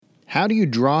How do you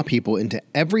draw people into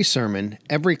every sermon,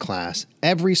 every class,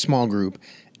 every small group,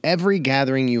 every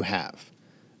gathering you have?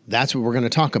 That's what we're going to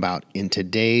talk about in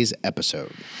today's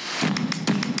episode.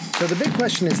 So the big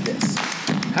question is this: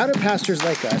 how do pastors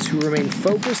like us who remain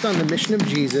focused on the mission of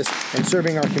Jesus and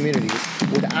serving our communities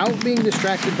without being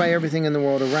distracted by everything in the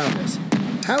world around us?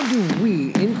 How do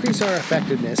we increase our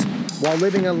effectiveness while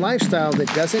living a lifestyle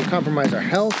that doesn't compromise our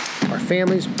health, our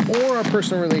families, or our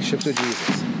personal relationships with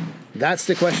Jesus? That's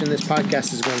the question this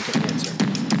podcast is going to answer.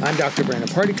 I'm Dr. Brandon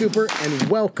Party Cooper, and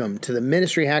welcome to the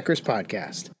Ministry Hackers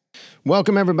Podcast.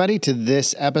 Welcome, everybody, to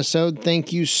this episode.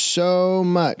 Thank you so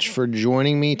much for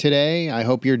joining me today. I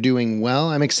hope you're doing well.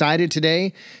 I'm excited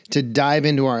today to dive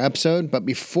into our episode, but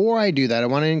before I do that, I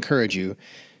want to encourage you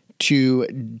to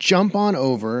jump on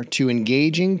over to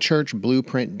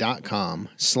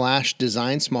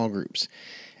engagingchurchblueprint.com/design small groups.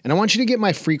 And I want you to get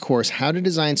my free course, How to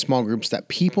Design Small Groups That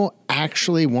People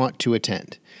Actually Want to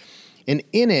Attend. And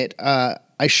in it, I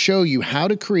show you how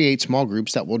to create small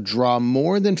groups that will draw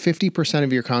more than 50%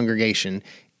 of your congregation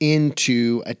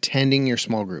into attending your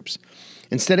small groups.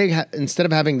 Instead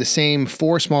of having the same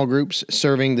 4 small groups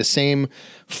serving the same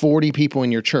 40 people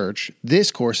in your church,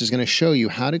 this course is going to show you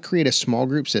how to create a small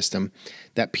group system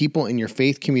that people in your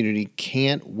faith community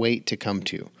can't wait to come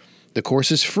to. The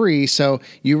course is free, so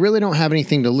you really don't have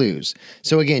anything to lose.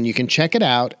 So again, you can check it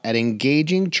out at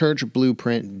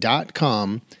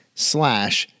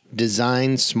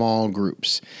engagingchurchblueprint.com/design small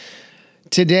groups.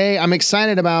 Today, I'm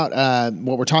excited about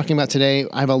what we're talking about today.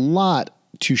 I have a lot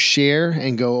to share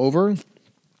and go over,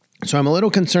 so I'm a little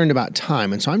concerned about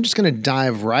time. And so I'm just going to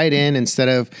dive right in instead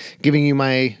of giving you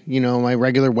my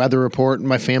regular weather report and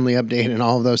my family update and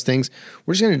all of those things.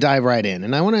 We're just going to dive right in.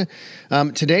 And I want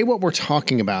to, today what we're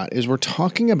talking about is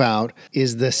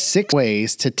the 6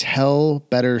 ways to tell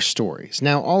better stories.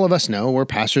 Now, all of us know we're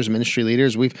pastors, ministry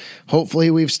leaders. We've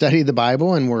studied the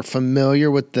Bible and we're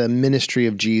familiar with the ministry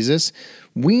of Jesus.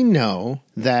 We know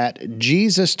that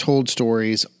Jesus told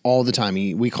stories all the time.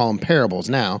 We call them parables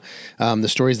now, the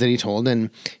stories that he told, and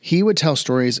he would tell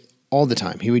stories all the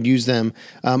time. He would use them.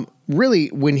 Really,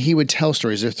 when he would tell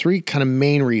stories, there are 3 kind of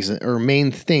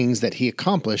main things that he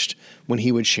accomplished when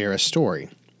he would share a story.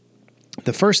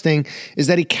 The first thing is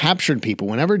that he captured people.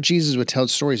 Whenever Jesus would tell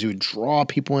stories, he would draw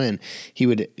people in. He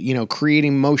would, create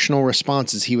emotional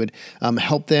responses. He would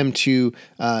help them to,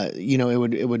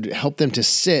 it would help them to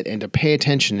sit and to pay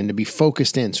attention and to be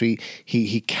focused in. So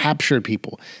he captured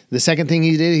people. The second thing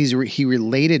he did, he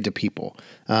related to people.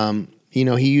 He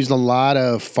used a lot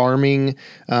of farming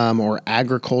or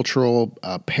agricultural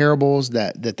parables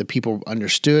that the people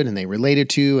understood and they related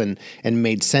to and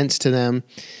made sense to them.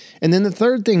 And then the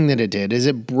third thing that it did is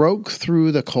it broke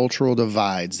through the cultural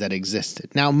divides that existed.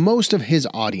 Now, most of his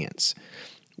audience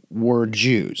were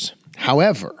Jews.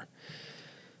 However,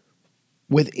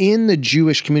 within the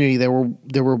Jewish community, there were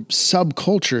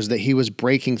subcultures that he was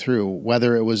breaking through,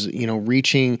 whether it was,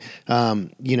 reaching,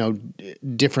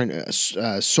 different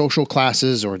social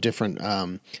classes or different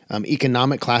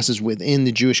economic classes within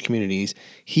the Jewish communities.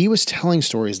 He was telling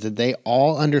stories that they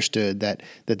all understood, that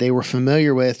they were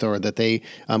familiar with, or that they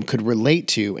could relate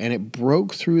to, and it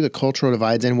broke through the cultural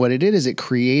divides. And what it did is it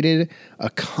created a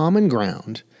common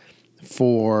ground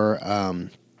for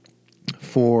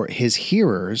his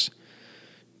hearers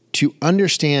to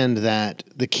understand that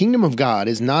the kingdom of God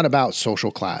is not about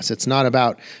social class. It's not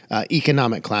about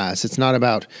economic class. It's not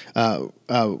about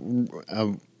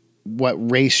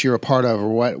what race you're a part of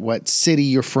or what city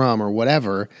you're from or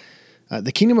whatever.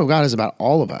 The kingdom of God is about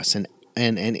all of us and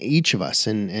each of us.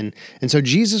 And so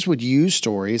Jesus would use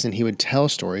stories and he would tell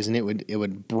stories, and it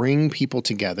would bring people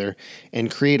together and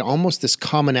create almost this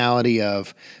commonality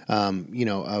of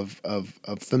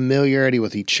familiarity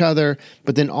with each other.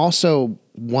 But then also,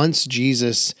 once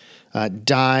Jesus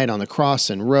died on the cross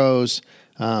and rose,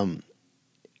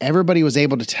 everybody was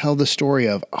able to tell the story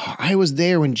of, I was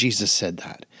there when Jesus said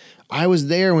that. I was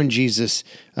there when Jesus,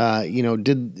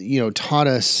 taught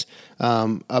us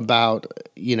about,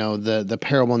 the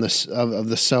parable of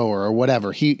the sower or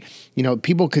whatever.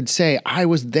 People could say, I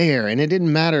was there, and it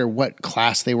didn't matter what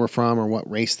class they were from or what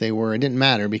race they were. It didn't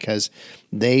matter because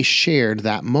they shared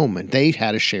that moment. They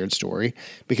had a shared story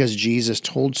because Jesus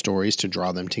told stories to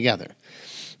draw them together.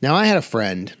 Now, I had a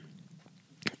friend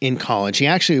in college. He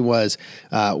actually was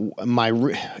my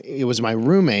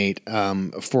roommate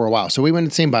for a while. So we went to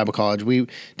the same Bible college. We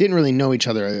didn't really know each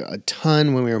other a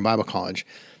ton when we were in Bible college,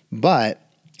 but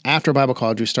after Bible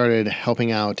college, we started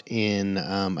helping out in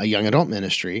a young adult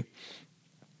ministry.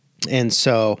 And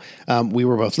so we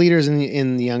were both leaders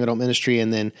in the young adult ministry.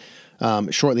 And then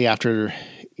shortly after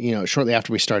shortly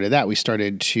after we started that,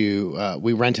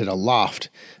 we rented a loft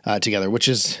together, which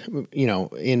is,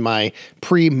 in my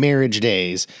pre-marriage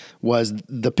days was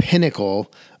the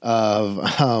pinnacle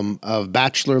of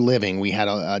bachelor living. We had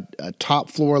a top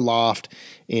floor loft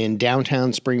in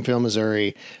downtown Springfield,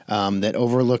 Missouri, that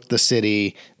overlooked the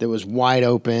city, that was wide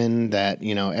open, that,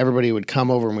 everybody would come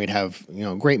over and we'd have,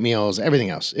 great meals, everything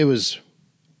else. It was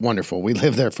wonderful. We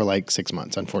lived there for like 6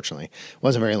 months, unfortunately. It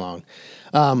wasn't very long.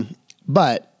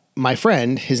 But my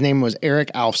friend, his name was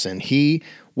Eric Alfson. He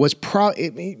was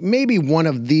maybe one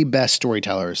of the best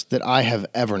storytellers that I have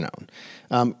ever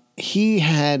known. He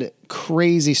had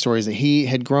crazy stories that he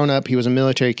had grown up. He was a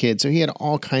military kid, so he had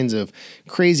all kinds of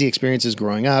crazy experiences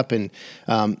growing up. And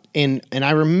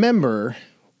I remember,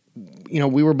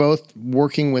 we were both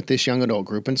working with this young adult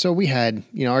group. And so we had,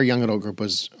 our young adult group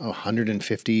was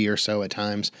 150 or so at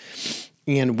times.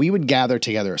 And we would gather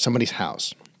together at somebody's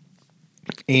house.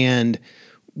 And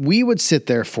we would sit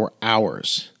there for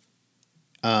hours,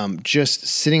 just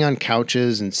sitting on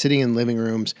couches and sitting in living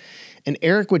rooms. And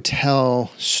Eric would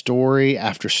tell story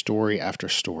after story after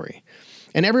story.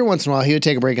 And every once in a while, he would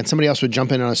take a break and somebody else would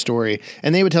jump in on a story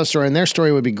and they would tell a story and their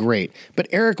story would be great. But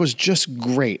Eric was just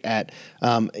great at,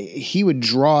 he would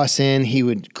draw us in. He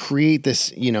would create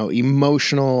this,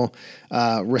 emotional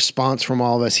response from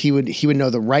all of us. He would know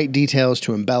the right details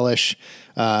to embellish,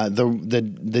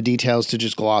 the details to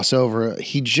just gloss over.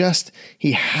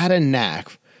 He had a knack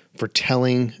for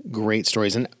telling great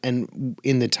stories. And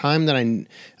in the time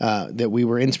that we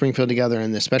were in Springfield together,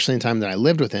 and especially in the time that I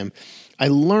lived with him, I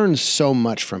learned so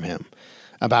much from him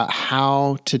about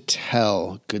how to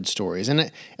tell good stories.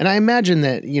 And I imagine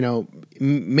that,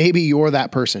 maybe you're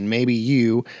that person. Maybe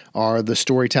you are the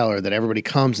storyteller that everybody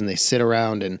comes and they sit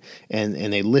around and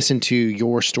they listen to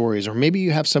your stories. Or maybe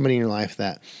you have somebody in your life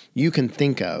that you can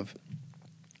think of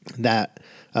that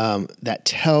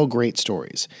tell great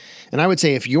stories. And I would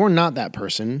say if you're not that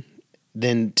person,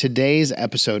 then today's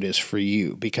episode is for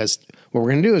you, because what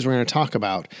we're going to do is we're going to talk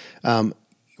about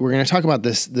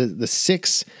this, the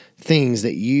 6 things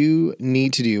that you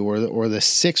need to do, or the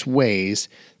 6 ways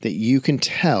that you can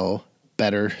tell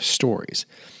better stories.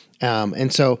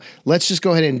 And so let's just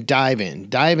go ahead and dive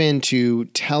into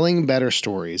telling better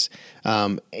stories,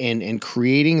 and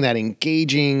creating that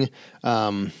engaging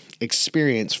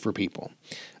experience for people.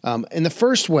 And the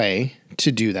first way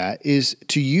to do that is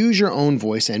to use your own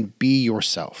voice and be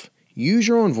yourself. Use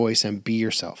your own voice and be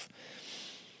yourself.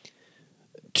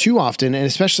 Too often, and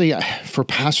especially for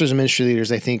pastors and ministry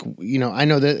leaders, I think, I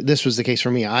know that this was the case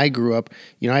for me. I grew up,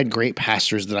 I had great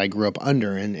pastors that I grew up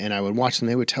under, and I would watch them.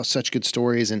 They would tell such good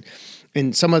stories, and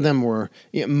some of them were,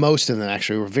 most of them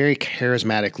actually were very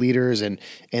charismatic leaders, and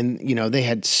they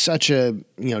had such a,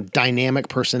 dynamic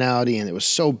personality, and it was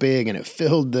so big, and it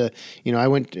filled the,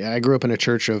 I grew up in a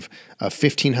church of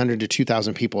 1,500 to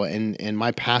 2,000 people, and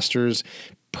my pastor's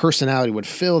personality would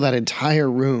fill that entire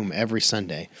room every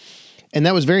Sunday. And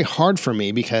that was very hard for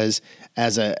me because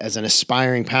as an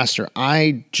aspiring pastor,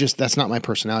 that's not my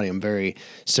personality. I'm very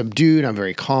subdued. I'm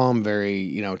very calm, very,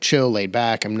 chill, laid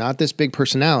back. I'm not this big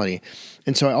personality.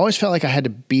 And so I always felt like I had to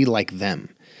be like them.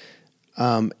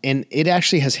 And it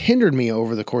actually has hindered me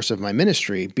over the course of my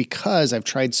ministry because I've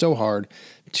tried so hard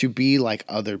to be like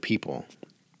other people.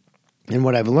 And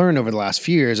what I've learned over the last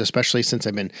few years, especially since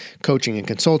I've been coaching and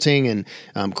consulting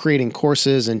and creating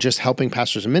courses and just helping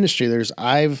pastors and ministry leaders,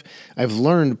 I've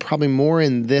learned probably more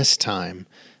in this time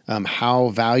how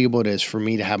valuable it is for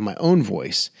me to have my own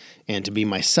voice and to be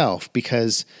myself,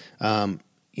 because I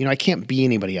can't be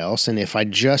anybody else. And if I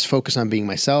just focus on being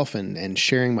myself and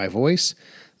sharing my voice,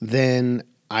 then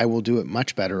I will do it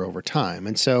much better over time.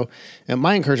 And so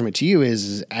my encouragement to you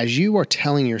is as you are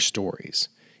telling your stories,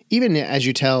 even as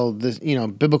you tell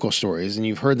the biblical stories and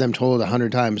you've heard them told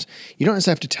 100 times, you don't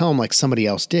necessarily have to tell them like somebody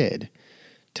else did.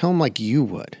 Tell them like you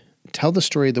would. Tell the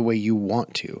story the way you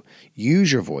want to. Use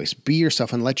your voice, be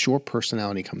yourself, and let your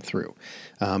personality come through,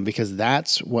 because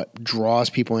that's what draws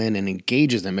people in and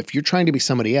engages them. If you're trying to be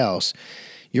somebody else,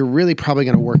 you're really probably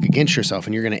going to work against yourself,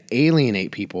 and you're going to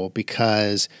alienate people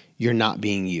because you're not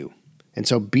being you. And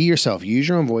so be yourself. Use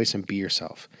your own voice and be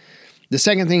yourself. The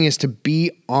second thing is to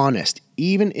be honest,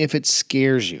 even if it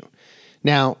scares you.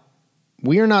 Now,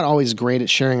 we are not always great at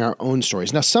sharing our own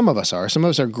stories. Now, some of us are. Some of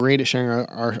us are great at sharing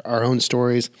our own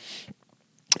stories.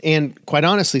 And quite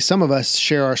honestly, some of us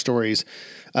share our stories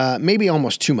maybe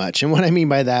almost too much. And what I mean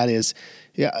by that is,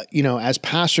 as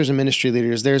pastors and ministry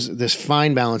leaders, there's this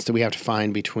fine balance that we have to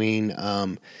find between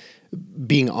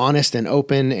being honest and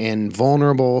open and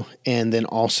vulnerable, and then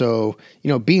also,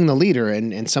 being the leader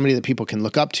and somebody that people can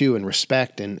look up to and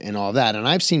respect and all that. And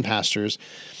I've seen pastors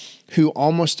who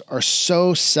almost are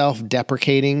so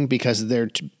self-deprecating because they're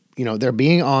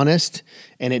being honest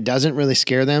and it doesn't really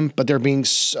scare them, but they're being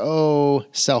so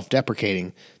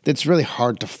self-deprecating that it's really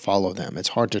hard to follow them. It's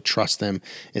hard to trust them.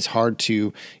 It's hard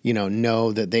to,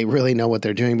 know that they really know what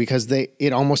they're doing because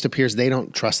it almost appears they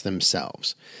don't trust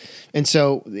themselves. And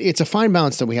so it's a fine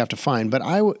balance that we have to find. But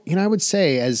I would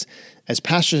say as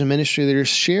pastors and ministry leaders,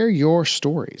 share your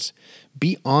stories.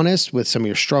 Be honest with some of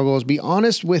your struggles. Be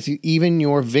honest with even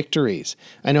your victories.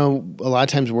 I know a lot of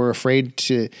times we're afraid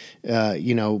to,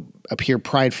 appear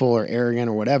prideful or arrogant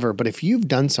or whatever. But if you've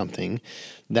done something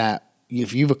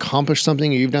if you've accomplished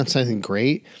something or you've done something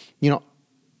great,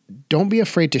 don't be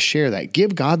afraid to share that.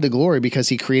 Give God the glory because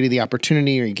he created the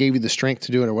opportunity or he gave you the strength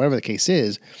to do it or whatever the case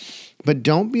is. But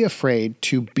don't be afraid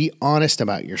to be honest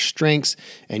about your strengths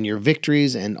and your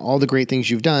victories and all the great things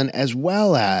you've done, as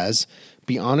well as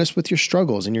be honest with your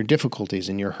struggles and your difficulties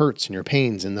and your hurts and your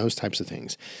pains and those types of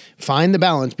things. Find the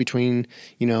balance between,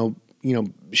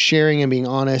 sharing and being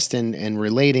honest and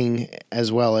relating,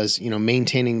 as well as,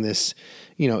 maintaining this,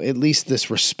 at least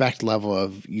this respect level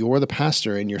of you're the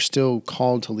pastor and you're still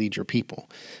called to lead your people.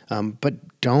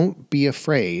 But don't be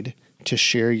afraid to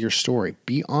share your story.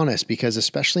 Be honest, because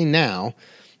especially now,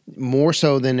 more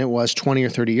so than it was 20 or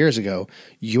 30 years ago,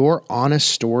 your honest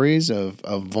stories of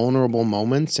vulnerable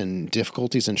moments and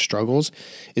difficulties and struggles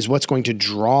is what's going to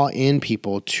draw in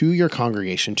people to your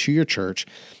congregation, to your church,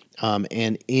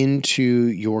 and into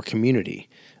your community,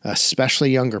 especially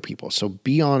younger people. So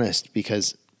be honest,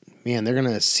 because, man, they're going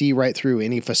to see right through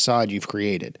any facade you've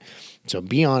created. So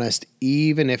be honest,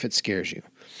 even if it scares you.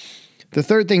 The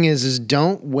third thing is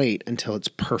don't wait until it's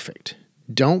perfect.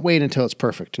 Don't wait until it's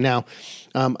perfect. Now,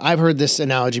 I've heard this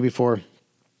analogy before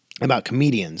about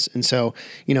comedians. And so,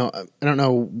 I don't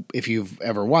know if you've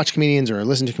ever watched comedians or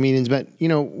listened to comedians, but,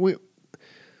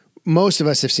 most of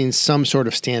us have seen some sort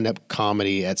of stand-up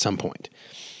comedy at some point.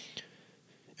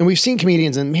 And we've seen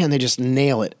comedians and, man, they just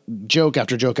nail it. Joke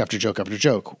after joke after joke after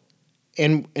joke.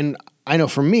 And I know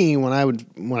for me, when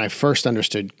I first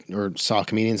understood or saw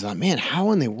comedians, I thought, man,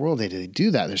 how in the world did they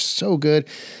do that? They're so good.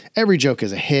 Every joke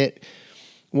is a hit.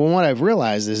 Well, what I've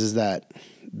realized is that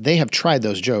they have tried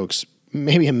those jokes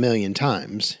maybe a million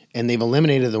times, and they've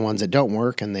eliminated the ones that don't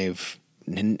work, and they've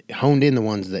honed in the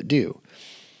ones that do.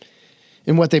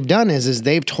 And what they've done is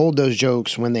they've told those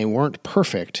jokes when they weren't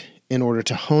perfect in order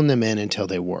to hone them in until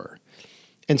they were.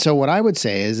 And so what I would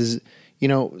say is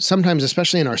sometimes,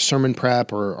 especially in our sermon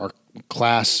prep or our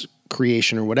class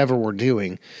creation or whatever we're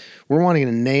doing, we're wanting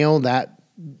to nail that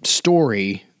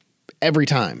story every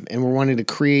time, and we're wanting to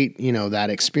create,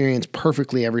 that experience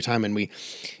perfectly every time, and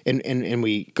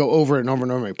we go over it and over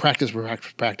and over, and we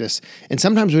practice, and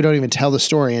sometimes we don't even tell the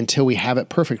story until we have it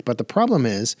perfect. But the problem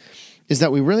is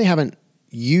that we really haven't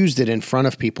used it in front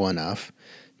of people enough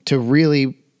to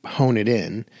really hone it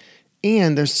in,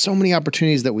 and there's so many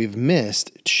opportunities that we've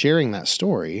missed sharing that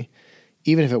story,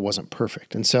 even if it wasn't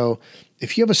perfect. And so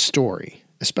if you have a story,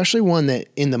 especially one that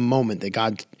in the moment that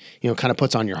God, kind of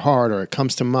puts on your heart or it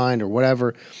comes to mind or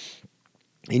whatever,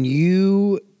 and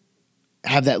you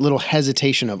have that little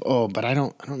hesitation of, but I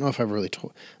don't know if I've really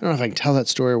told, I don't know if I can tell that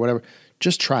story or whatever,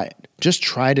 just try it. Just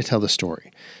try to tell the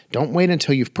story. Don't wait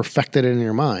until you've perfected it in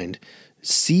your mind.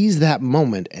 Seize that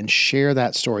moment and share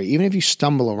that story. Even if you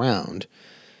stumble around,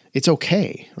 it's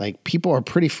okay. Like, people are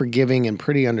pretty forgiving and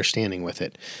pretty understanding with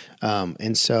it.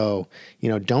 And so,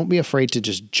 don't be afraid to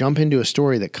just jump into a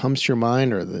story that comes to your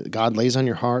mind or that God lays on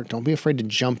your heart. Don't be afraid to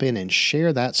jump in and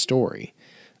share that story,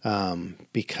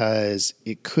 because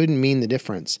it could mean the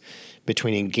difference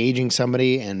between engaging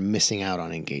somebody and missing out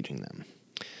on engaging them.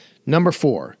 Number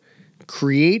 4,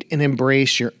 create and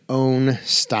embrace your own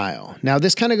style. Now,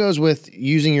 this kind of goes with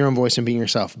using your own voice and being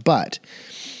yourself, but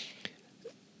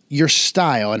your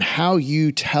style and how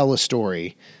you tell a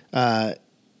story can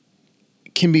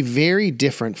be very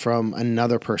different from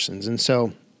another person's. And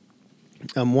so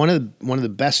one of the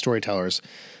best storytellers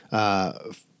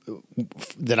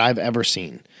that I've ever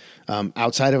seen,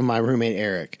 outside of my roommate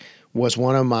Eric, was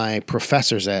one of my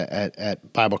professors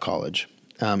at Bible college.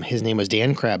 His name was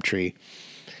Dan Crabtree.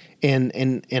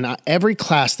 And every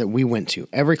class that we went to,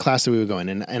 every class that we would go in,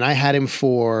 and I had him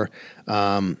for,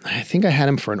 I think I had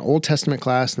him for an Old Testament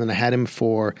class, and then I had him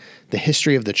for the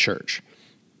history of the church.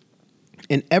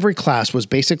 And every class was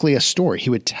basically a story.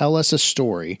 He would tell us a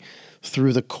story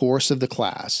through the course of the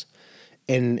class,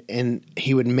 and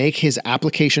he would make his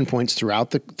application points throughout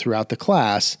the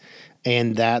class,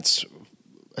 and that's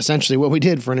essentially what we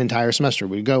did for an entire semester.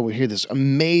 We'd hear this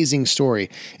amazing story.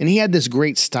 And he had this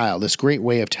great style, this great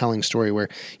way of telling story where,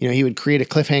 he would create a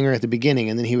cliffhanger at the beginning,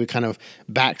 and then he would kind of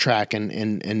backtrack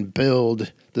and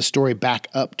build the story back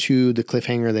up to the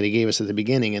cliffhanger that he gave us at the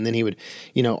beginning. And then he would,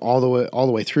 all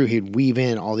the way through, he'd weave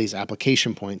in all these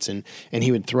application points, and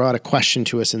he would throw out a question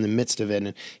to us in the midst of it.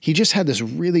 And he just had this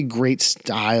really great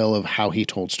style of how he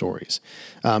told stories.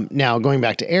 Now going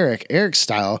back to Eric's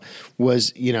style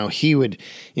was, he would,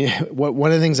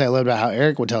 one of the things I loved about how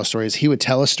Eric would tell stories, he would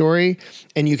tell a story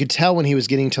and you could tell when he was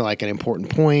getting to like an important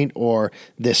point or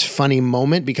this funny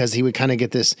moment, because he would kind of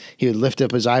get this, he would lift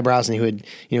up his eyebrows and he would,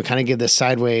 kind of give this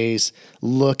sideways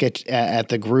look at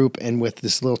the group, and with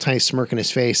this little tiny smirk in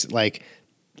his face, like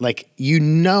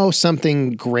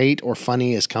something great or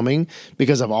funny is coming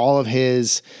because of all of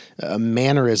his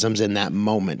mannerisms in that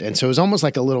moment. And so it was almost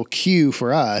like a little cue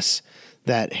for us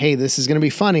that, hey, this is going to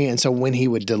be funny. And so when he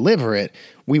would deliver it,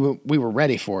 we were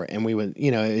ready for it. And we would,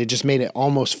 it just made it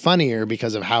almost funnier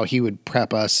because of how he would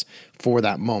prep us for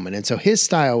that moment. And so his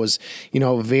style was,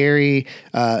 very,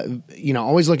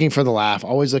 always looking for the laugh,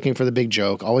 always looking for the big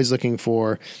joke, always looking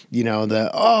for,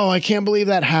 I can't believe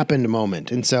that happened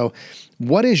moment. And so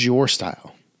what is your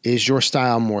style? Is your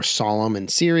style more solemn and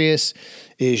serious?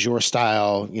 Is your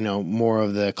style, more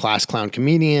of the class clown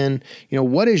comedian?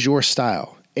 What is your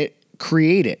style?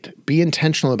 Create it. Be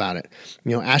intentional about it.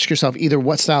 Ask yourself either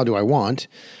what style do I want,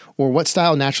 or what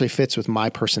style naturally fits with my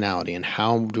personality, and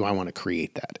how do I want to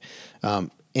create that?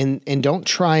 And don't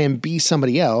try and be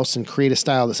somebody else and create a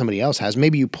style that somebody else has.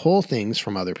 Maybe you pull things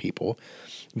from other people,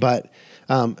 but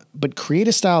create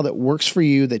a style that works for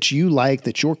you, that you like,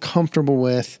 that you're comfortable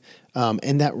with,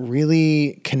 and that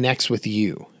really connects with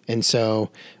you. And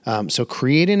so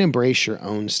create and embrace your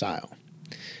own style.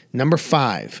 Number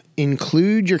 5,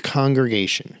 include your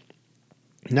congregation.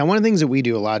 Now, one of the things that we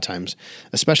do a lot of times,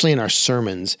 especially in our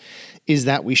sermons, is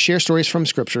that we share stories from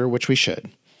Scripture, which we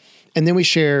should, and then we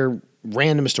share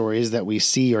random stories that we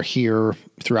see or hear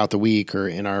throughout the week or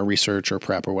in our research or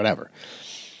prep or whatever,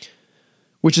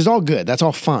 which is all good. That's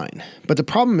all fine. But the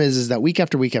problem is that week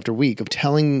after week after week of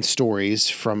telling stories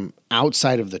from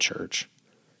outside of the church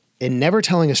and never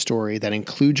telling a story that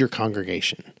includes your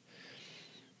congregation,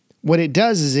 what it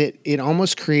does is it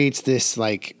almost creates this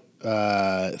like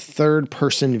third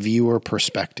person viewer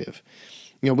perspective.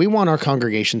 We want our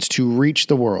congregations to reach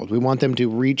the world. We want them to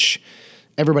reach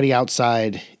everybody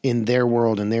outside in their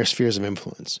world and their spheres of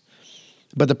influence.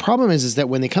 But the problem is that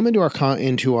when they come into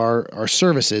our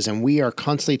services and we are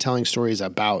constantly telling stories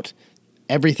about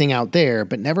everything out there,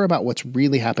 but never about what's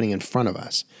really happening in front of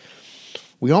us,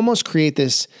 we almost create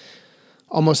this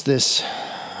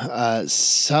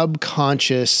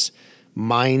subconscious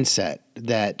mindset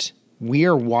that we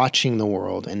are watching the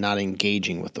world and not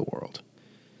engaging with the world.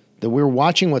 That we're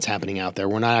watching what's happening out there.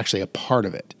 We're not actually a part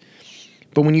of it.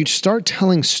 But when you start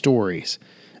telling stories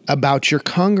about your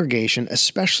congregation,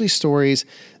 especially stories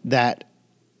that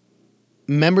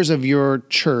members of your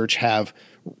church have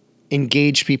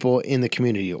engaged people in the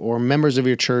community, or members of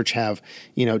your church have,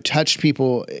 touched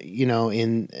people,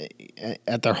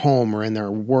 at their home or in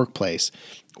their workplace,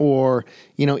 or,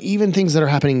 even things that are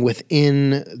happening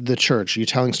within the church. You're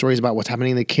telling stories about what's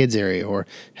happening in the kids area or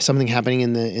something happening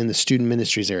in the student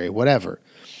ministries area, whatever.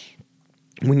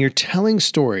 When you're telling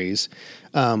stories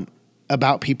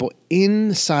about people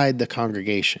inside the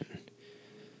congregation,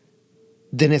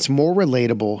 then it's more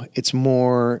relatable. It's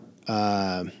more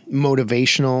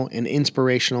motivational and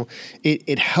inspirational.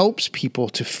 It helps people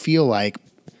to feel like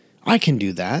I can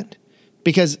do that,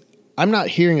 because I'm not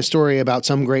hearing a story about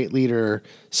some great leader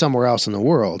somewhere else in the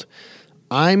world.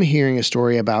 I'm hearing a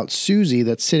story about Susie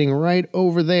that's sitting right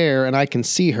over there, and I can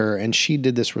see her, and she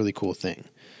did this really cool thing.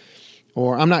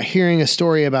 Or I'm not hearing a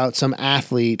story about some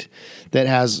athlete that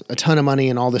has a ton of money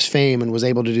and all this fame and was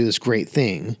able to do this great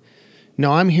thing.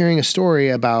 No, I'm hearing a story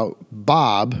about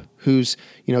Bob, who's,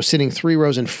 sitting 3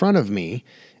 rows in front of me,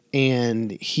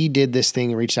 and he did this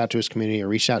thing and reached out to his community or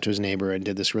reached out to his neighbor and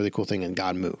did this really cool thing, and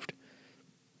God moved.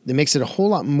 It makes it a whole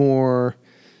lot more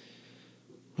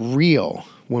real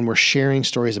when we're sharing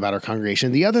stories about our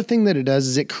congregation. The other thing that it does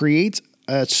is it creates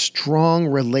a strong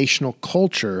relational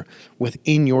culture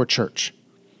within your church.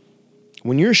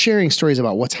 When you're sharing stories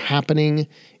about what's happening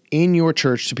in your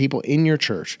church to people in your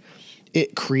church,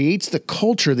 it creates the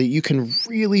culture that you can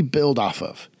really build off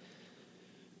of.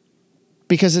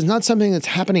 Because it's not something that's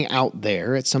happening out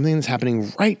there. It's something that's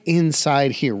happening right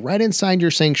inside here, right inside your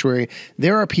sanctuary.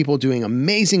 There are people doing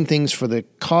amazing things for the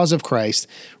cause of Christ,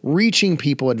 reaching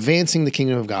people, advancing the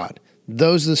kingdom of God.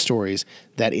 Those are the stories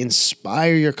that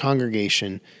inspire your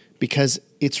congregation, because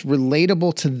it's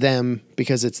relatable to them,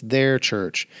 because it's their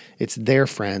church, it's their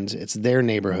friends, it's their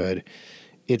neighborhood,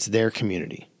 it's their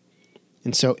community.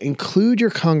 And so include your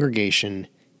congregation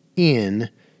in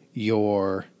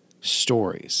your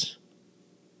stories.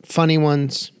 funny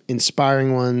ones,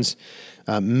 inspiring ones,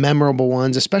 memorable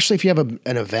ones, especially if you have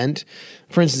an event.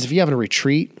 For instance, if you have a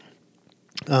retreat,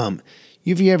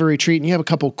 if you have a retreat and you have a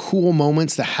couple cool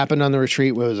moments that happened on the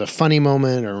retreat, where it was a funny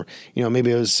moment, or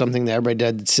maybe it was something that everybody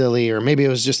did silly, or maybe it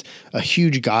was just a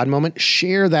huge God moment,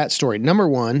 share that story. Number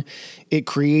one, it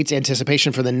creates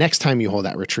anticipation for the next time you hold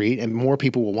that retreat, and more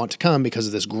people will want to come because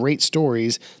of this great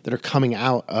stories that are coming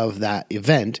out of that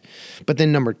event. But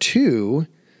then number two,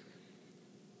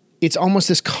 it's almost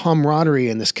this camaraderie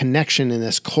and this connection and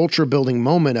this culture building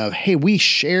moment of, hey, we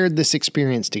shared this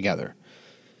experience together.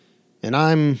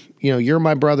 And you're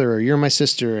my brother or you're my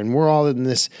sister, and we're all in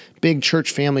this big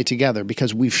church family together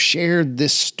because we've shared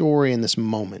this story in this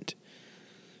moment.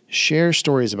 Share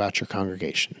stories about your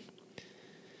congregation.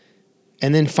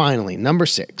 And then finally, number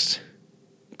 6,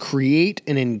 create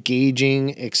an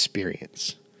engaging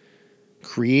experience.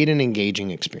 Create an engaging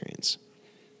experience.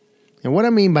 And what I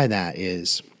mean by that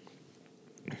is,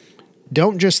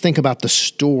 don't just think about the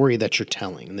story that you're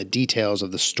telling and the details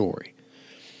of the story.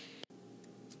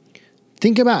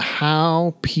 Think about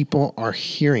how people are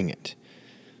hearing it.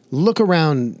 Look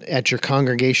around at your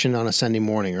congregation on a Sunday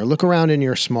morning, or look around in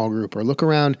your small group, or look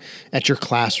around at your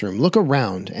classroom. Look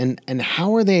around and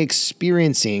how are they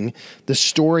experiencing the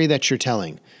story that you're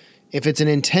telling? If it's an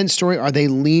intense story, are they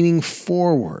leaning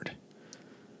forward?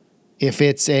 If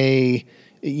it's a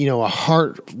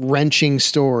heart-wrenching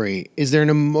story, is there an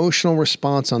emotional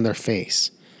response on their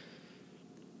face?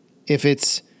 If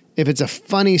it's a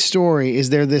funny story, is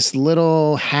there this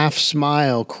little half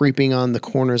smile creeping on the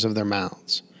corners of their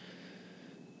mouths?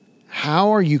 How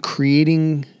are you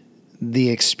creating the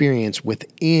experience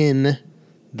within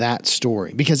that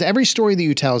story? Because every story that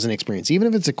you tell is an experience, even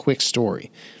if it's a quick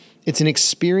story. It's an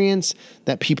experience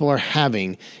that people are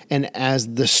having, and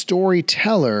as the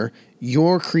storyteller,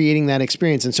 you're creating that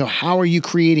experience. And so how are you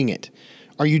creating it?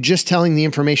 Are you just telling the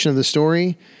information of the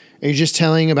story? Are you just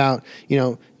telling about,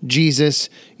 Jesus,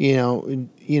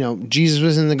 Jesus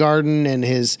was in the garden and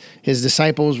his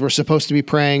disciples were supposed to be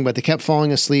praying, but they kept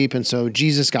falling asleep. And so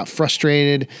Jesus got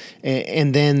frustrated.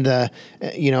 And then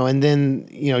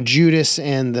Judas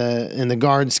and the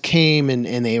guards came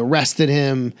and they arrested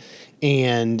him.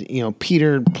 And,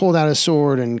 Peter pulled out his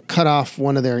sword and cut off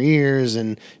one of their ears,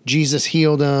 and Jesus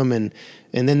healed him. And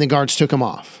then the guards took him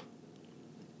off.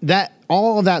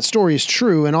 All of that story is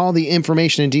true, and all the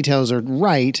information and details are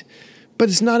right, but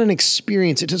it's not an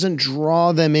experience. It doesn't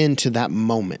draw them into that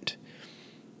moment.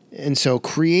 And so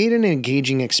create an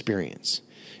engaging experience.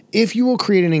 If you will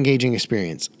create an engaging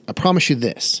experience, I promise you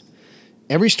this: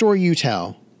 every story you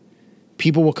tell,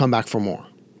 people will come back for more.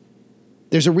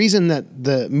 There's a reason that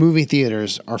the movie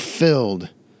theaters are filled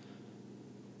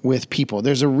with people.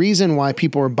 There's a reason why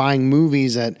people are buying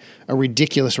movies at a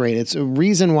ridiculous rate. It's a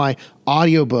reason why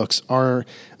audiobooks are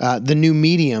the new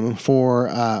medium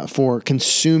for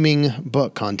consuming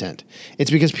book content. It's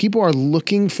because people are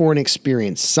looking for an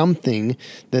experience, something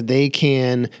that they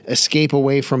can escape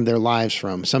away from their lives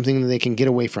from, something that they can get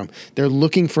away from. They're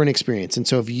looking for an experience. And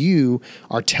so if you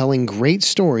are telling great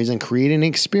stories and creating an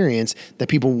experience that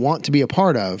people want to be a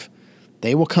part of,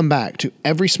 they will come back to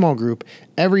every small group,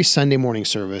 every Sunday morning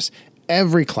service,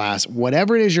 every class,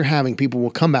 whatever it is you're having, people will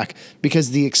come back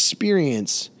because the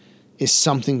experience is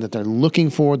something that they're looking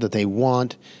for, that they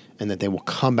want, and that they will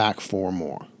come back for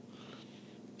more.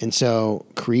 And so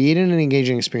create an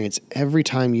engaging experience every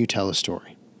time you tell a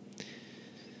story.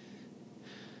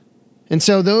 And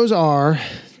so those are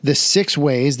the 6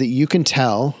 ways that you can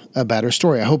tell a better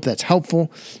story. I hope that's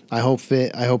helpful. I hope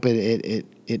it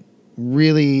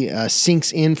really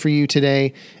sinks in for you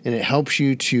today, and it helps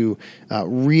you to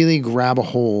really grab a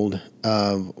hold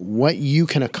of what you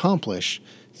can accomplish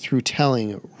through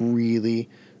telling really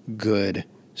good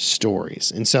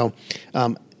stories. And so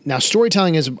now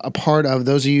storytelling is a part of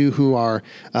those of you who are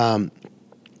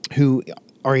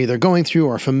either going through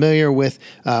or familiar with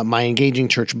my Engaging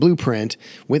Church Blueprint.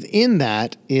 Within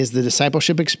that is the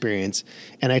discipleship experience,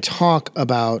 and I talk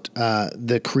about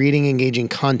the creating engaging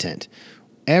content.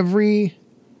 Within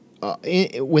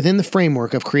the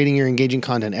framework of creating your engaging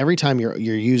content, every time you're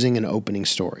using an opening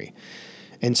story.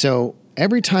 And so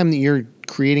every time that you're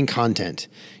creating content,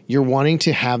 you're wanting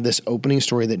to have this opening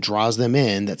story that draws them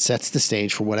in, that sets the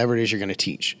stage for whatever it is you're going to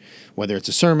teach. whether it's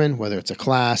a sermon, whether it's a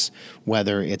class,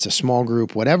 whether it's a small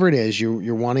group, whatever it is,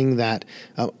 you're wanting that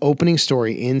opening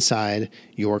story inside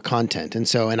your content. And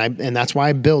so, and that's why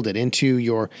I build it into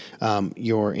your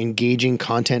engaging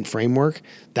content framework.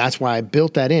 That's why I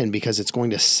built that in, because it's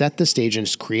going to set the stage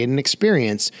and create an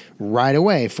experience right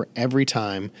away for every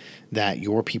time that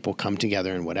your people come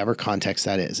together in whatever context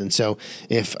that is. And so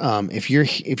if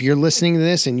you're listening to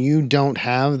this and you don't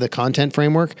have the content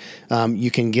framework,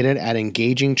 you can get it at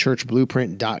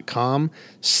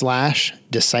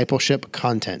engagingchurchblueprint.com/discipleship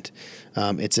content.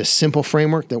 It's a simple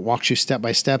framework that walks you step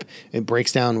by step. It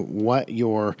breaks down what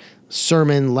your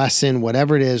sermon, lesson,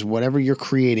 whatever it is, whatever you're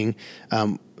creating.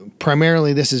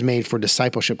 Primarily, this is made for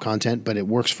discipleship content, but it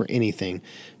works for anything.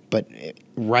 But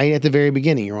right at the very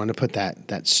beginning, you want to put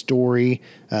that story,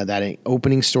 that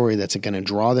opening story that's going to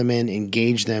draw them in,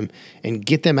 engage them, and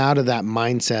get them out of that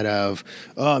mindset of,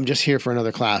 oh, I'm just here for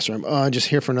another class, or I'm just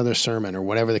here for another sermon, or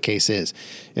whatever the case is.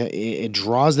 It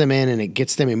draws them in and it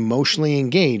gets them emotionally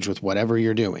engaged with whatever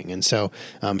you're doing. And so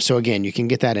again, you can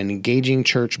get that at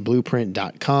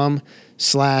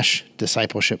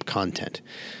engagingchurchblueprint.com/discipleship content.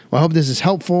 Well, I hope this is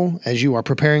helpful as you are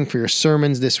preparing for your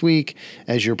sermons this week,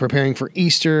 as you're preparing for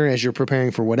Easter, as you're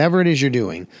preparing for whatever it is you're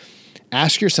doing.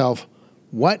 Ask yourself,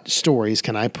 what stories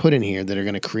can I put in here that are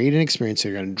going to create an experience that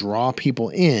are going to draw people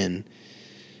in,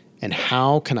 and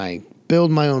how can I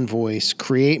build my own voice,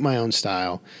 create my own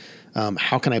style?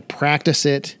 How can I practice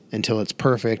it until it's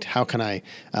perfect? How can I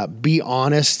be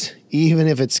honest, even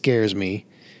if it scares me?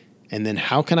 And then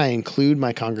how can I include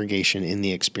my congregation in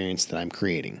the experience that I'm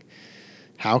creating?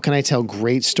 How can I tell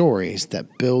great stories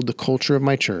that build the culture of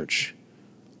my church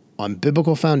on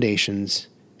biblical foundations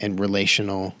and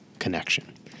relational connection?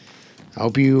 I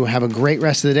hope you have a great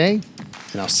rest of the day,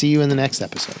 and I'll see you in the next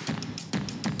episode.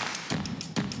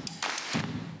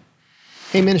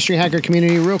 Hey, Ministry Hacker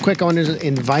community, real quick, I want to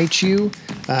invite you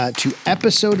to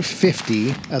episode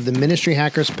 50 of the Ministry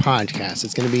Hackers podcast.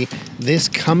 It's going to be this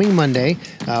coming Monday.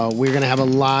 We're going to have a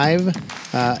live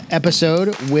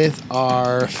episode with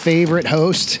our favorite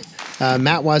host,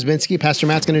 Matt Wozbinski. Pastor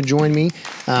Matt's going to join me.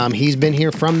 He's been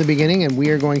here from the beginning, and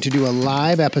we are going to do a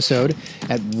live episode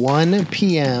at 1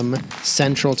 p.m.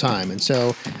 Central Time. And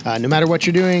so no matter what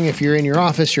you're doing, if you're in your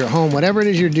office, you're at home, whatever it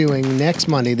is you're doing, next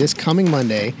Monday, this coming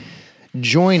Monday,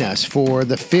 join us for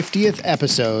the 50th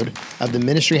episode of the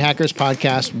Ministry Hackers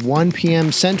podcast, 1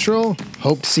 p.m. Central.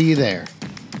 Hope to see you there.